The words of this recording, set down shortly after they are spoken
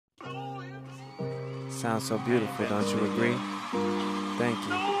Sounds so beautiful, don't you agree? Thank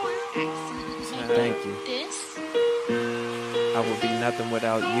you. Thank you. I would be nothing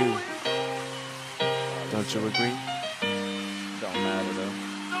without you. Don't you agree? Don't matter though.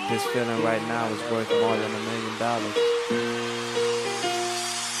 This feeling right now is worth more than $1 million.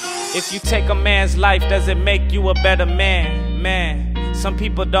 If you take a man's life, does it make you a better man? Man, some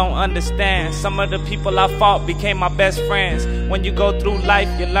people don't understand. Some of the people I fought became my best friends. When you go through life,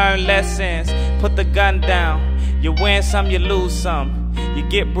 you learn lessons. Put the gun down. You win some, you lose some. You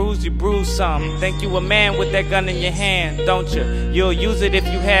get bruised, you bruise some. Think you a man with that gun in your hand, don't you? You'll use it if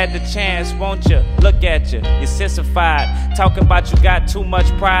you had the chance, won't you? Look at you, you're sissified. Talking about you got too much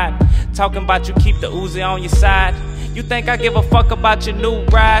pride. Talking about you keep the Uzi on your side. You think I give a fuck about your new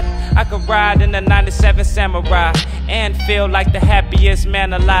ride? I could ride in the 97 Samurai and feel like the happiest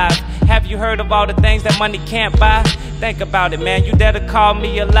man alive. Have you heard of all the things that money can't buy? Think about it, man, you dare to call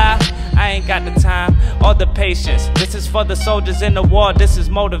me a lie? I ain't got the time or the patience. This is for the soldiers in the war, this is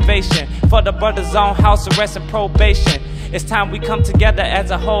motivation. For the brothers on house arrest and probation. It's time we come together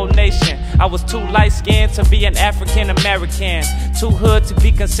as a whole nation. I was too light-skinned to be an African-American, too hood to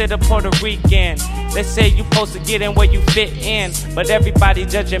be considered Puerto Rican. They say you supposed to get in where you fit in, but everybody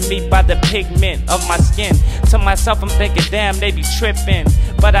judging me by the pigment of my skin. To myself I'm thinking, damn, they be tripping.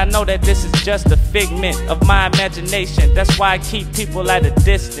 But I know that this is just a figment of my imagination. That's why I keep people at a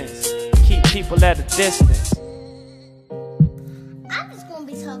distance. Keep people at a distance. I'm just gonna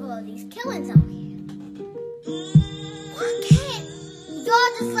be talking about these killings out here. Why can't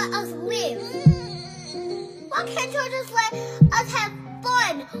y'all just let us live? Why can't y'all just let us have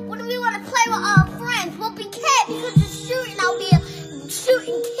fun when we want to play with our friends? Well, we can't because you're shooting out here,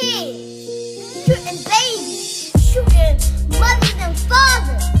 shooting kids, shooting babies, shooting mothers and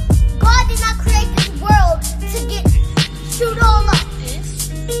fathers. God did not create this world to get shoot all up.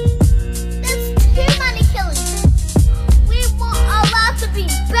 There's too many killings. We want our lives to be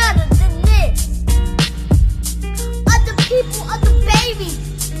better than this. Other people, other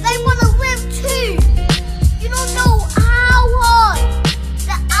babies